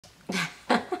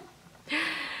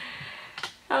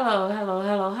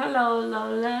Hello,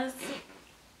 Lolas.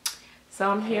 So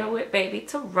I'm here with baby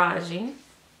Taraji.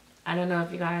 I don't know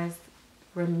if you guys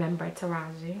remember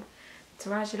Taraji.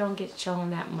 Taraji don't get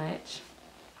shown that much.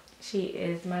 She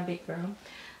is my big girl.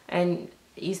 And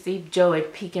you see Joey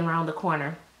peeking around the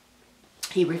corner.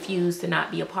 He refused to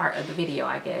not be a part of the video,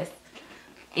 I guess.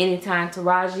 Anytime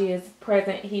Taraji is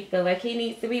present, he feel like he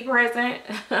needs to be present,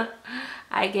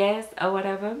 I guess, or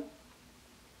whatever.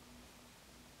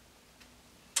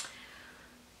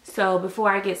 So before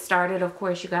I get started, of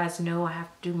course, you guys know I have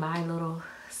to do my little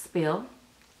spiel.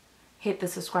 Hit the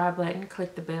subscribe button,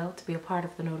 click the bell to be a part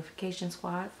of the notification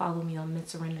squad. Follow me on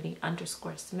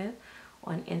MsSerenity_Smith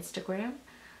on Instagram.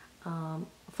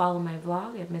 Follow my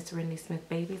vlog at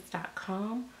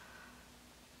MsSerenitySmithBabies.com.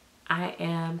 I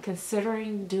am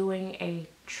considering doing a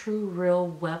true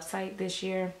real website this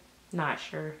year. Not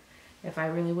sure if I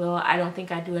really will. I don't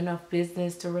think I do enough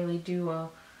business to really do a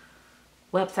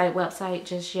website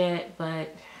just yet,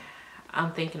 but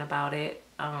I'm thinking about it,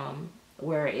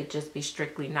 where it just be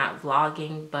strictly not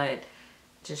vlogging, but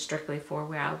just strictly for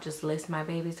where I'll just list my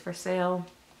babies for sale.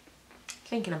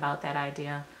 Thinking about that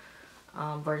idea,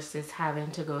 versus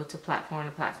having to go to platform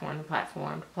to platform to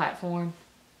platform to platform,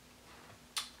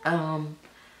 and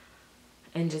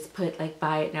just put like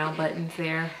buy it now buttons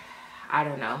there. I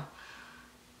don't know,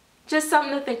 just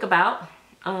something to think about.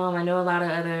 I know a lot of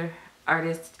other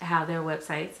artists have their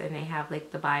websites and they have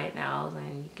like the buy it nows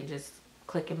and you can just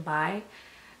click and buy.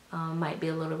 Might be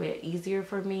a little bit easier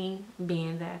for me,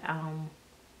 being that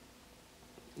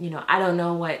you know, I don't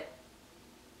know what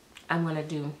I'm gonna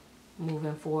do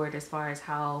moving forward as far as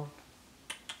how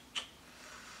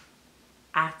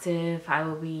active I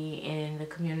will be in the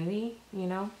community, you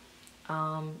know.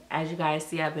 As you guys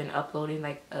see, I've been uploading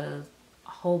like a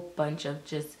whole bunch of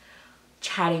just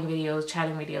chatting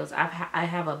videos. I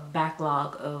have a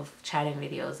backlog of chatting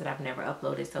videos that I've never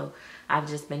uploaded, so I've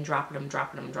just been dropping them,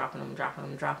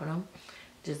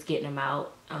 just getting them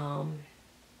out. And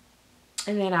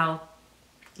then I'll,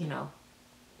 you know,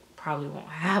 probably won't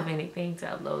have anything to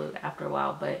upload after a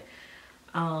while, but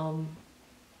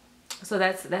so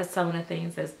that's some of the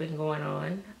things that's been going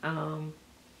on.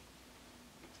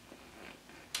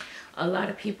 A lot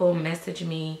of people message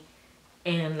me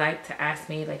and like to ask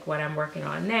me like what I'm working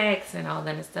on next and all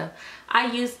that stuff. I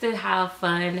used to have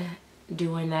fun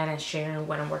doing that and sharing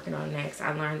what I'm working on next.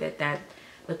 I learned that that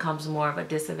becomes more of a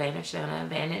disadvantage than an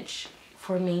advantage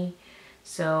for me.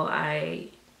 So I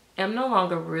am no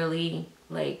longer really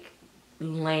like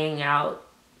laying out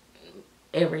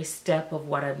every step of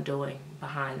what I'm doing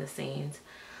behind the scenes.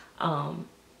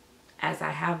 As I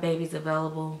have babies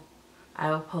available, I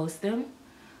will post them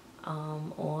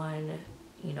on,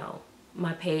 you know,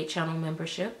 my paid channel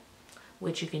membership,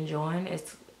 which you can join.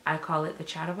 I call it the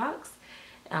Chatterbox.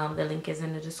 The link is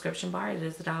in the description bar. It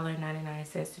is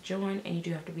 $1.99 to join, and you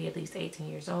do have to be at least 18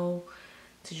 years old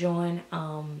to join.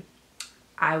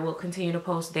 I will continue to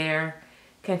post there,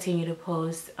 continue to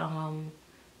post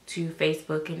to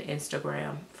Facebook and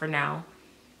Instagram for now,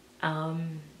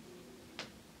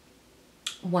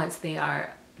 once they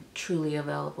are truly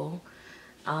available.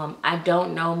 I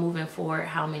don't know moving forward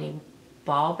how many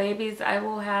ball babies I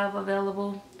will have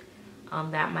available.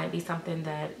 That might be something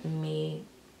that may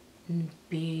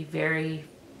be very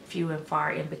few and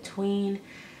far in between,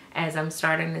 as I'm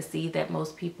starting to see that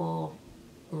most people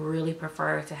really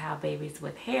prefer to have babies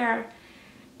with hair,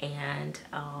 and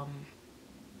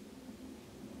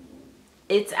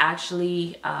it's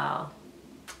actually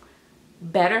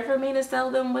better for me to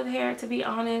sell them with hair, to be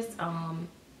honest.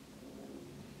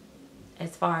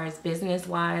 As far as business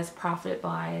wise, profit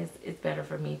wise, it's better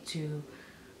for me to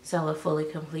sell a fully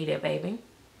completed baby.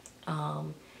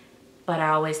 But I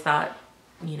always thought,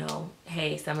 you know,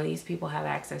 hey, some of these people have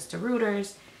access to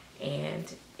rooters,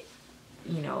 and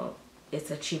you know,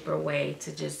 it's a cheaper way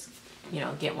to just, you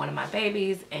know, get one of my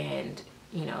babies, and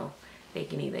you know, they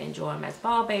can either enjoy them as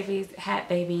ball babies, hat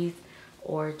babies,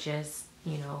 or just,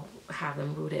 you know, have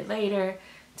them rooted later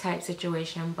type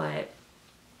situation. But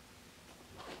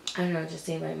I don't know, it just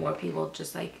seems like more people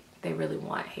just like, they really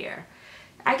want hair.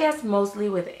 I guess mostly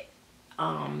with,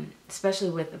 especially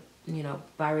with, you know,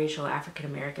 biracial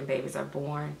African-American babies are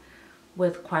born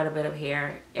with quite a bit of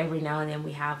hair. Every now and then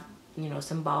we have, you know,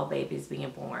 some bald babies being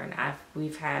born.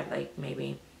 We've had like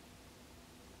maybe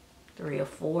 3 or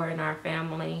 4 in our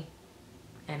family,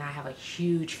 and I have a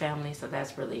huge family, so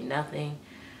that's really nothing.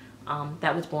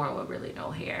 That was born with really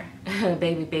no hair.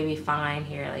 baby fine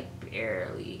hair, like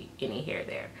barely any hair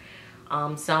there.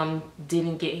 Some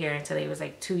didn't get hair until they was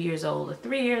like 2 years old or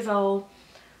 3 years old.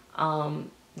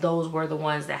 Those were the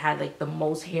ones that had like the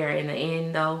most hair in the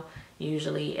end though.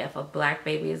 Usually if a black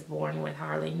baby is born with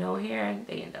hardly no hair,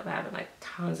 they end up having like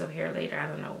tons of hair later. I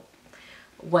don't know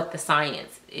what the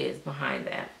science is behind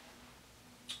that.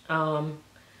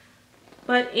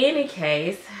 But in any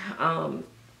case,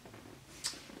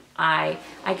 I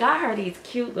got her these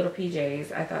cute little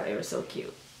PJs. I thought they were so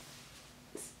cute.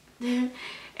 And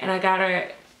I got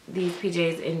her these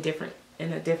PJs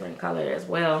in a different color as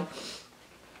well.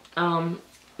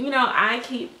 You know, I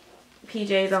keep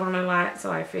PJs on a lot,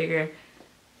 so I figure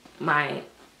my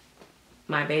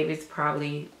babies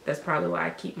that's probably why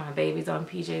I keep my babies on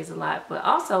PJs a lot. But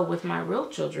also with my real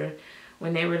children,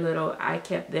 when they were little, I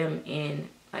kept them in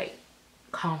like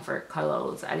comfort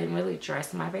clothes. I didn't really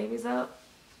dress my babies up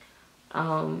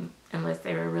unless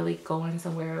they were really going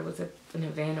somewhere. It was an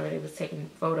event or they was taking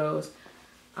photos.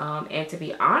 And to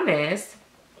be honest,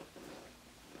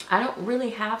 I don't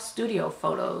really have studio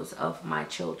photos of my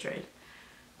children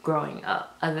growing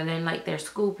up other than like their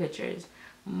school pictures.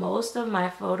 Most of my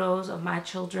photos of my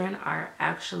children are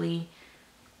actually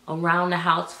around the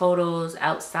house photos,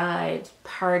 outside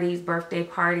parties, birthday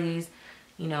parties,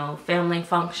 you know, family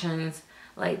functions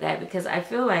like that, because I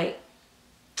feel like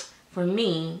for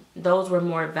me those were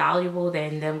more valuable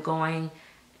than them going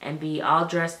and be all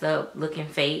dressed up looking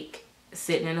fake,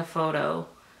 sitting in a photo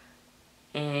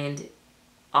and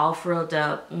all frilled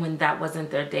up when that wasn't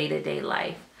their day-to-day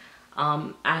life.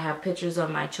 I have pictures of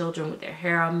my children with their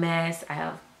hair a mess. I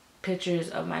have pictures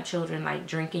of my children like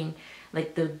drinking,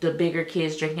 like the bigger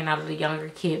kids drinking out of the younger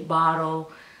kid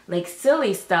bottle, like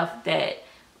silly stuff that,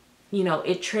 you know,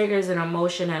 it triggers an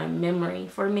emotion and a memory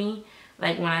for me.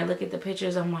 Like when I look at the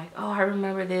pictures, I'm like, oh, I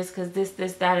remember this because this,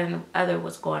 that, and the other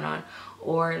was going on.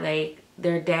 Or like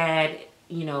their dad,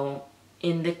 you know,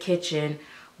 in the kitchen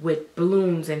with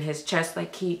balloons in his chest,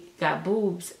 like he got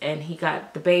boobs and he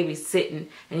got the baby sitting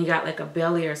and he got like a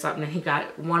belly or something and he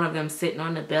got one of them sitting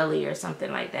on the belly or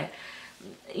something like that.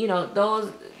 You know,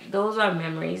 those are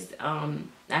memories. I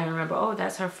remember, oh,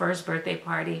 that's her first birthday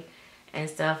party and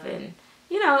stuff. And,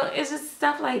 you know, it's just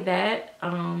stuff like that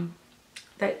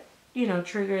that, you know,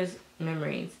 triggers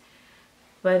memories.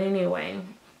 But anyway,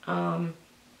 so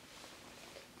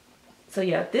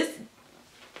yeah,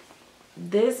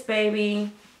 this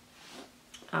baby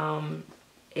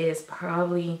is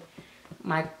probably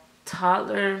my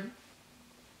toddler.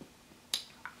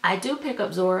 I do pick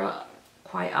up Zora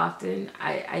quite often.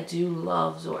 I do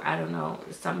love Zora. I don't know,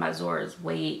 something about Zora's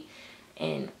weight,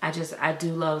 and I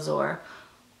do love Zora.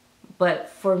 But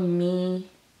for me,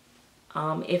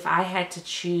 if I had to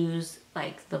choose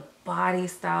like the body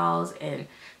styles and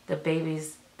the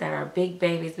babies that are big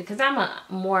babies, because I'm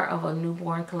more of a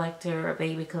newborn collector, a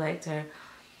baby collector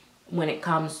when it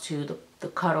comes to the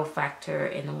cuddle factor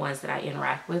and the ones that I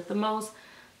interact with the most.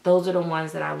 Those are the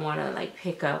ones that I want to like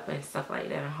pick up and stuff like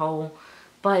that and hold.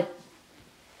 But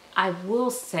I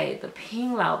will say the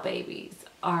Ping Lao babies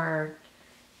are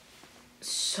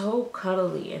so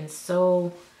cuddly and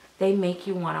so, they make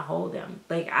you want to hold them.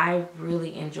 Like I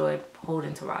really enjoy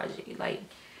holding Taraji. Like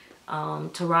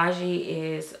Taraji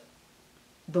is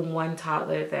the one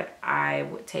toddler that I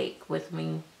would take with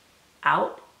me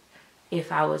out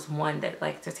if I was one that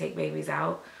liked to take babies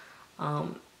out. I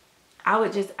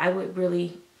would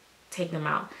really take them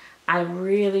out. I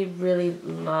really, really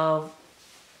love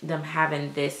them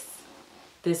having this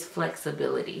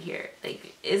flexibility here.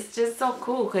 Like it's just so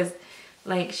cool because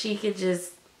like she could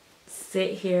just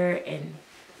sit here and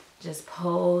just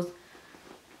pose.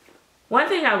 One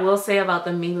thing I will say about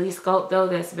the Meili sculpt though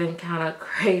that's been kind of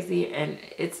crazy, and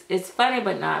it's funny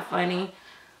but not funny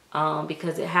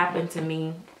because it happened to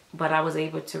me, but I was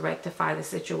able to rectify the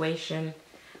situation,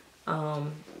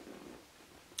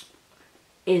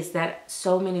 is that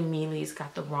so many Meilis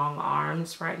got the wrong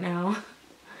arms right now.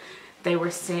 They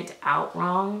were sent out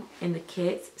wrong in the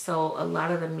kits, so a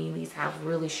lot of the Meilis have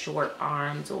really short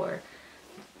arms, or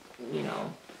you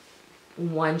know,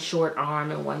 one short arm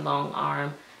and one long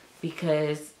arm,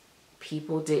 because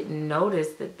people didn't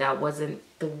notice that that wasn't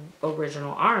the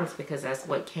original arms, because that's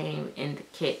what came in the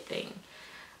kit thing.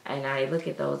 And I look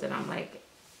at those and I'm like,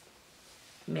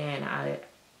 man,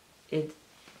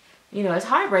 you know, it's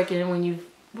heartbreaking when you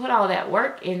put all that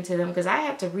work into them, because I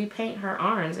had to repaint her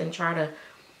arms and try to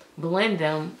blend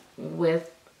them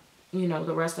with, you know,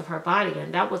 the rest of her body,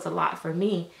 and that was a lot for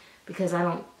me because I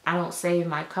don't save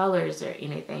my colors or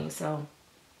anything. So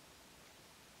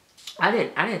I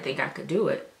didn't think I could do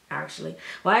it, actually.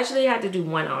 Well, I actually had to do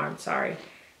one arm, sorry.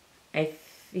 I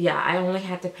only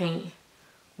had to paint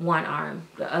one arm.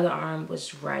 The other arm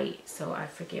was right, so I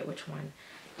forget which one.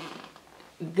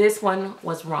 This one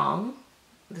was wrong.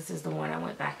 This is the one I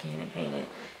went back in and painted,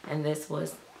 and this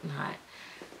was not.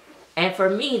 And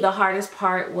for me, the hardest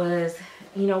part was,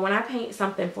 you know, when I paint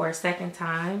something for a second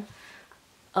time,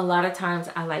 a lot of times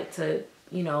I like to,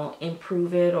 you know,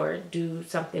 improve it or do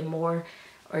something more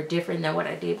or different than what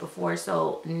I did before.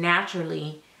 So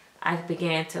naturally, I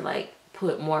began to like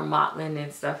put more mottling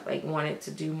and stuff, like wanted to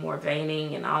do more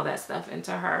veining and all that stuff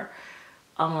into her.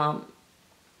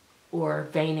 Or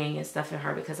veining and stuff in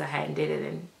her because I hadn't did it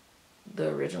in the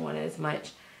original one as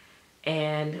much.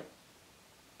 And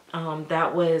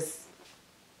that was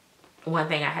one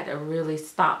thing I had to really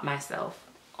stop myself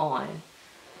on,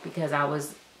 because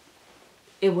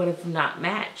it would have not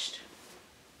matched.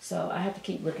 So I have to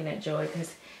keep looking at Joey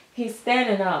because he's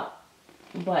standing up,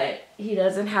 but he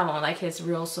doesn't have on like his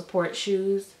real support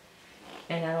shoes,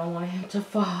 and I don't want him to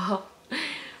fall.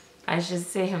 I should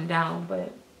sit him down,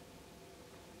 but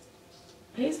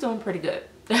he's doing pretty good.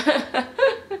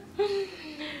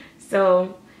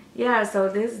 So yeah, so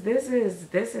this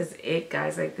is it,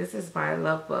 guys. Like, this is my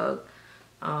love bug.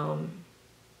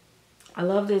 I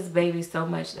love this baby so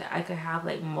much that I could have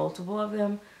like multiple of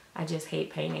them. I just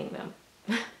hate painting them.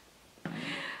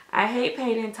 I hate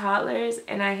painting toddlers,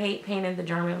 and I hate painting the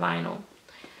German vinyl.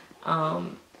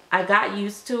 I got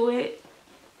used to it,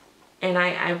 and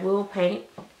I will paint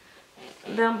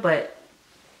them, but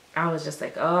I was just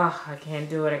like, oh, I can't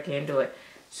do it. I can't do it.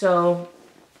 So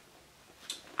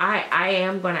I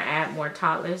am going to add more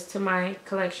toddlers to my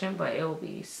collection, but it will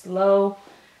be slow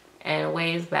and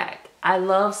ways back. I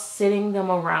love sitting them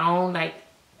around. Like,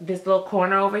 this little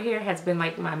corner over here has been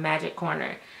like my magic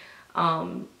corner.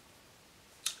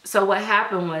 So what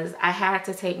happened was I had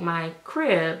to take my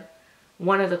crib,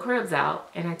 one of the cribs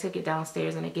out, and I took it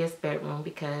downstairs in the guest bedroom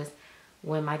because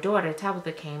when my daughter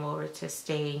Tabitha came over to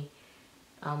stay,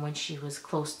 when she was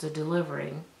close to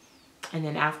delivering, and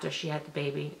then after she had the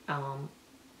baby,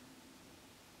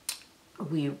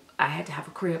 I had to have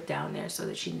a crib down there so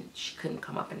that she couldn't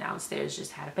come up and downstairs,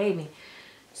 just had a baby.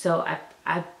 So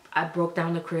I broke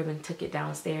down the crib and took it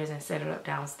downstairs and set it up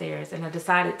downstairs, and I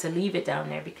decided to leave it down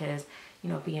there because, you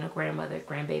know, being a grandmother,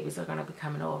 grandbabies are going to be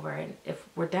coming over, and if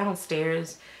we're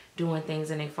downstairs doing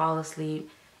things and they fall asleep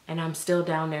and I'm still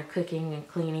down there cooking and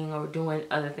cleaning or doing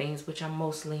other things, which I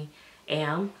mostly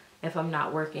am if I'm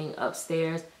not working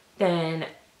upstairs, then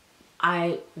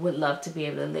I would love to be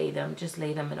able to just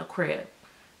lay them in a crib,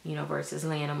 you know, versus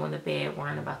laying them on the bed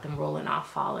worrying about them rolling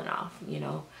off, falling off, you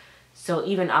know. So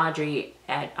even Audrey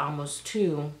at almost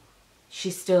 2, she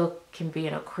still can be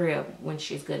in a crib when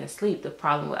she's good and sleep. The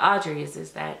problem with Audrey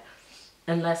is that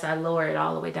unless I lower it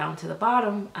all the way down to the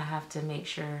bottom, I have to make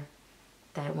sure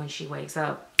that when she wakes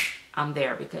up, I'm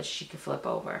there because she could flip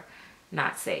over.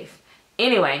 Not safe.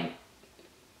 Anyway,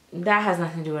 that has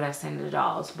nothing to do with us and the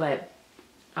dolls, but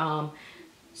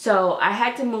so I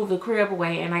had to move the crib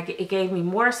away, and it gave me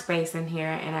more space in here,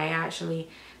 and I actually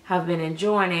have been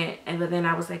enjoying it. But then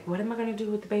I was like, what am I going to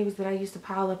do with the babies that I used to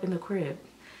pile up in the crib?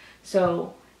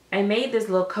 So I made this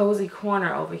little cozy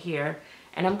corner over here,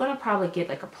 and I'm going to probably get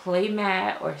like a play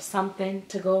mat or something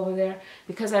to go over there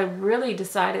because I really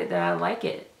decided that I like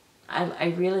it. I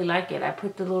really like it. I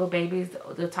put the little babies,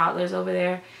 the toddlers over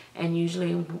there, and usually,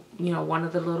 you know, one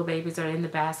of the little babies are in the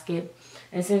basket.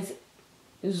 And since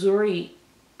Zuri,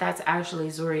 that's actually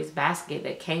Zuri's basket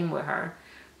that came with her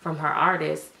from her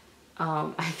artist,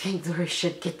 I think Zuri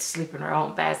should get to sleep in her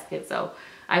own basket. So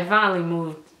I finally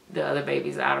moved the other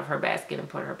babies out of her basket and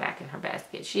put her back in her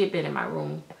basket. She had been in my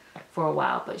room for a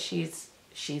while, but she's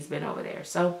been over there.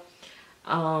 So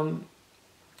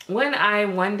when I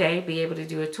one day be able to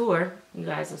do a tour, you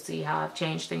guys will see how I've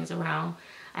changed things around.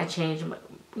 I changed,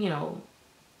 you know,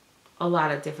 a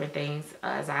lot of different things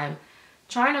as I'm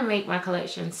trying to make my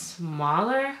collection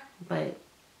smaller, but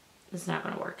it's not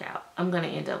going to work out. I'm going to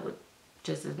end up with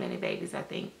just as many babies, I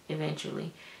think,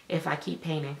 eventually, if I keep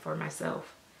painting for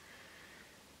myself.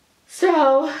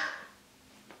 So,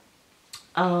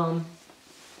 I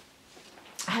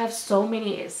have so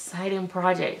many exciting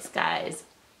projects, guys.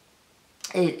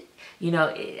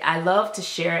 I love to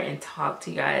share and talk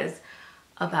to you guys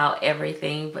about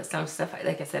everything, but some stuff,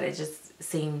 like I said, it just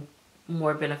seemed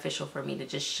more beneficial for me to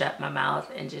just shut my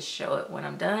mouth and just show it when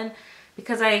I'm done,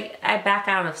 because I back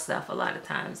out of stuff a lot of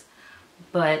times.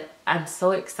 But I'm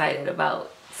so excited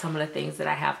about some of the things that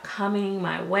I have coming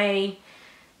my way,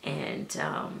 and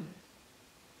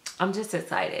I'm just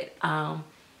excited.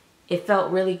 It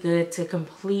felt really good to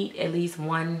complete at least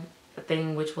one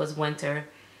thing, which was winter,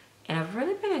 and I've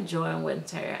really been enjoying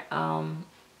winter.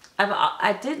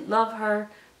 I did love her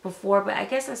before, but I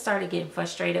guess I started getting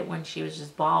frustrated when she was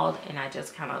just bald, and I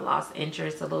just kind of lost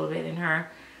interest a little bit in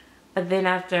her. But then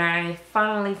after I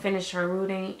finally finished her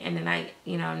rooting, and then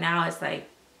now it's like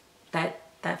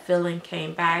that feeling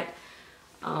came back.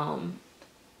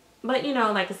 But you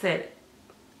know, like I said,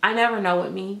 I never know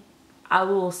with me. I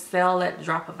will sell at the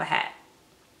drop of a hat.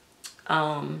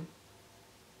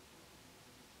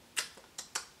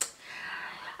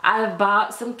 I've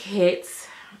bought some kits,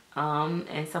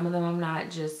 and some of them I'm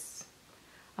not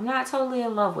totally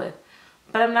in love with.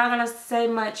 But I'm not going to say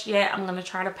much yet. I'm going to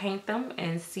try to paint them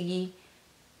and see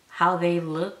how they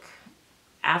look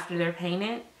after they're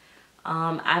painted.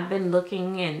 I've been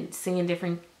looking and seeing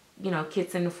different, you know,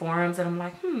 kits in the forums, and I'm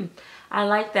like, I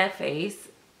like that face.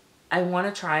 I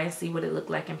want to try and see what it looked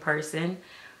like in person.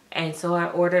 And so I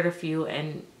ordered a few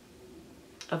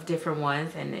of different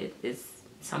ones, and it is,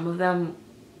 some of them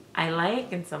I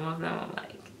like, and some of them I'm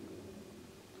like,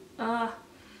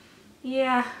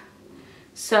 yeah.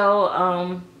 So,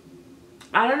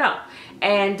 I don't know.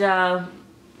 And,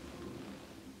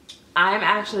 I'm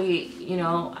actually, you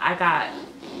know, I got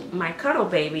my cuddle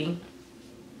baby,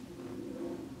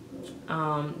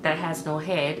 that has no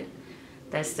head,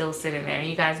 that's still sitting there. And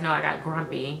you guys know I got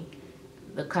Grumpy,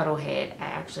 the cuddle head. I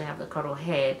actually have the cuddle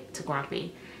head to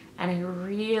Grumpy. And I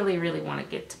really, really want to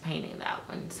get to painting that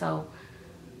one. So,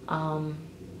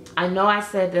 I know I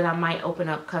said that I might open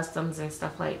up customs and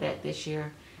stuff like that this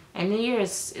year. And the year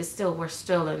is still, we're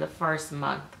still in the first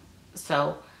month.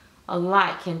 So a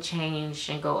lot can change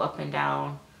and go up and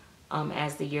down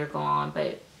as the year go on.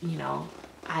 But, you know,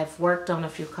 I've worked on a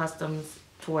few customs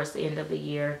towards the end of the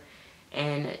year.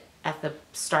 And at the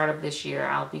start of this year,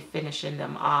 I'll be finishing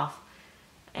them off.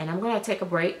 And I'm going to take a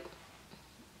break.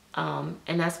 And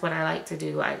that's what I like to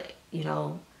do. I, you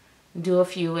know, do a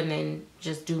few and then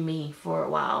just do me for a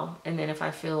while. And then if I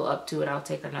feel up to it, I'll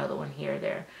take another one here or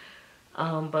there.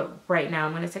 But right now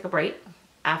I'm going to take a break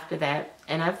after that.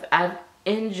 And I've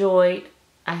enjoyed,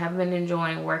 I have been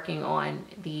enjoying working on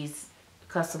these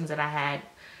customs that I had.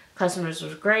 Customers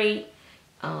was great.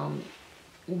 I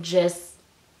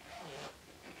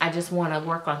just want to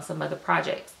work on some other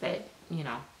projects that, you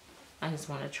know, I just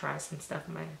want to try some stuff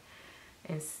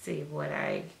and see what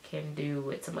I can do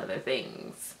with some other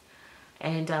things.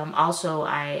 And also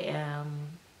I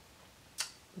am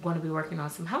going to be working on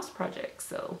some house projects.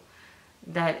 So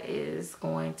that is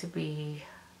going to be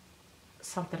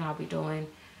something I'll be doing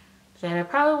that I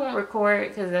probably won't record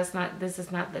because this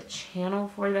is not the channel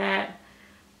for that.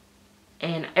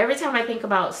 And every time I think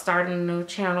about starting a new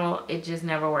channel, it just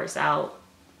never works out.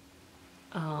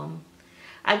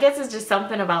 I guess it's just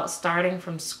something about starting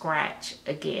from scratch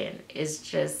again. It's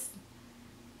just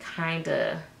kind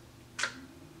of,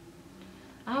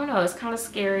 I don't know, it's kind of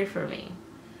scary for me.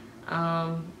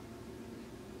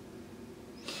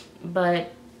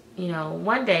 But, you know,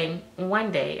 one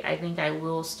day, I think I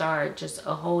will start just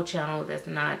a whole channel that's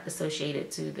not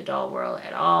associated to the doll world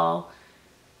at all.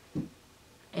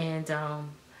 And,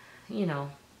 you know,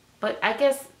 but I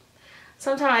guess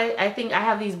sometimes I think I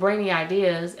have these brainy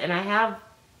ideas and I have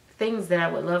things that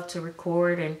I would love to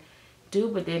record and do,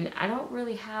 but then I don't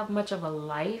really have much of a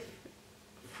life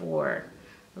for,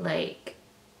 like,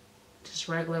 just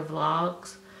regular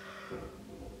vlogs.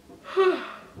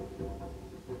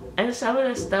 And some of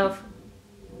the stuff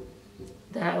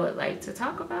that I would like to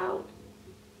talk about,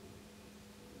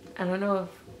 I don't know.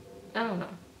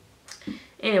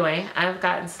 Anyway, I've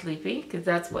gotten sleepy because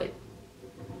that's what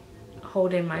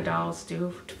holding my dolls do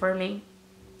for me.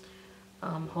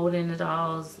 Holding the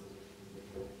dolls,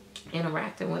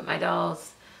 interacting with my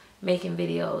dolls, making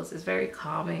videos is very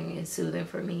calming and soothing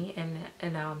for me,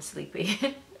 and now I'm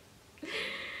sleepy.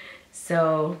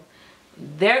 So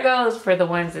there goes for the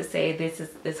ones that say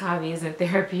this hobby isn't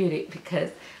therapeutic, because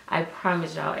I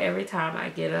promise y'all, every time I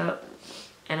get up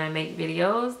and I make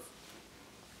videos,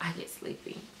 I get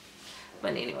sleepy.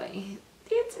 But anyway,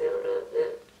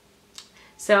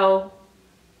 so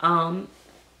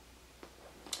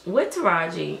with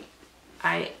Taraji,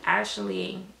 I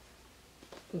actually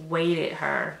weighted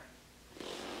her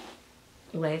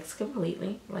legs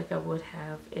completely, like I would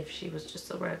have if she was just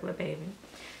a regular baby.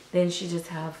 Then she just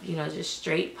have, you know, just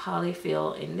straight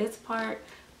polyfill in this part,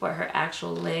 but her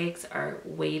actual legs are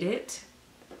weighted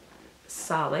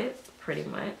solid, pretty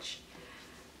much.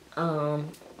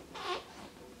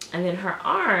 And then her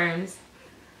arms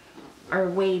are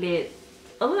weighted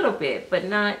a little bit, but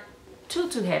not too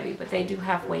heavy, but they do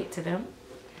have weight to them.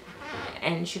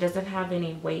 And she doesn't have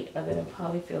any weight other than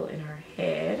polyfill in her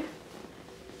head.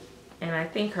 And I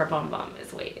think her bum bum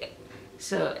is weighted.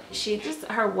 So she just,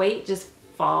 her weight just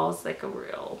falls like a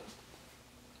real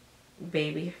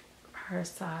baby her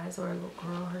size, or a little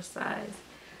girl her size,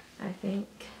 I think.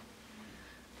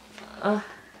 I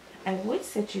would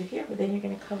sit you here, but then you're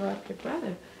gonna cover up your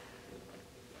brother.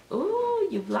 Ooh,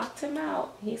 you blocked him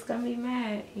out. He's gonna be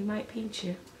mad. He might pinch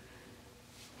you.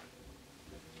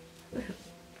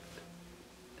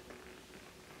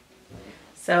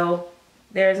 So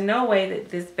there's no way that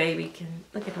this baby can,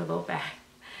 look at her little back.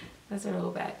 That's her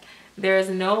little back. There is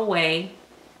no way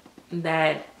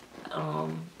that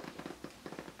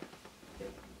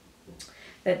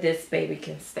that this baby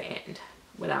can stand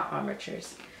without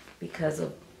armatures, because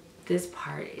of this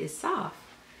part is soft.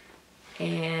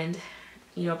 And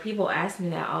you know, people ask me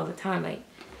that all the time, like,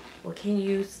 well, can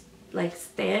you like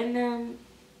stand them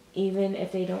even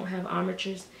if they don't have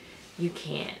armatures? You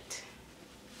can't.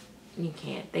 You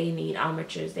can't. They need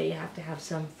armatures. They have to have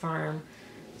some firm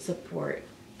support.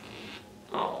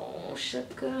 Oh,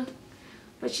 Shuka.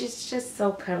 But she's just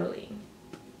so cuddly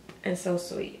and so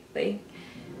sweet. Like,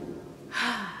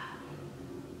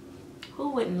 who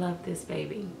wouldn't love this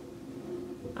baby?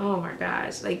 Oh my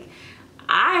gosh. Like,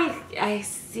 I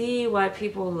see why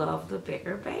people love the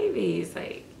bigger babies.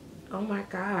 Like, oh my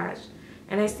gosh.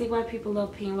 And I see why people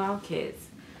love Pink Wild Kids.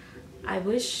 I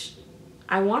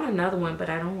want another one, but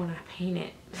I don't want to paint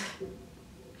it.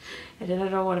 And then I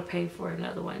don't want to pay for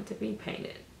another one to be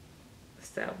painted.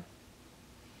 So,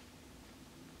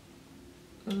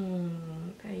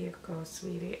 there you go,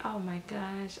 sweetie. Oh my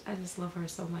gosh, I just love her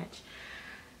so much.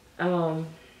 All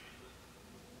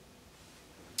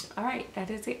right, that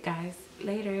is it, guys.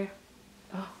 Later.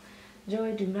 Oh,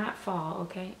 Joey, do not fall,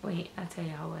 okay? Wait, I'll tell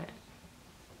y'all what.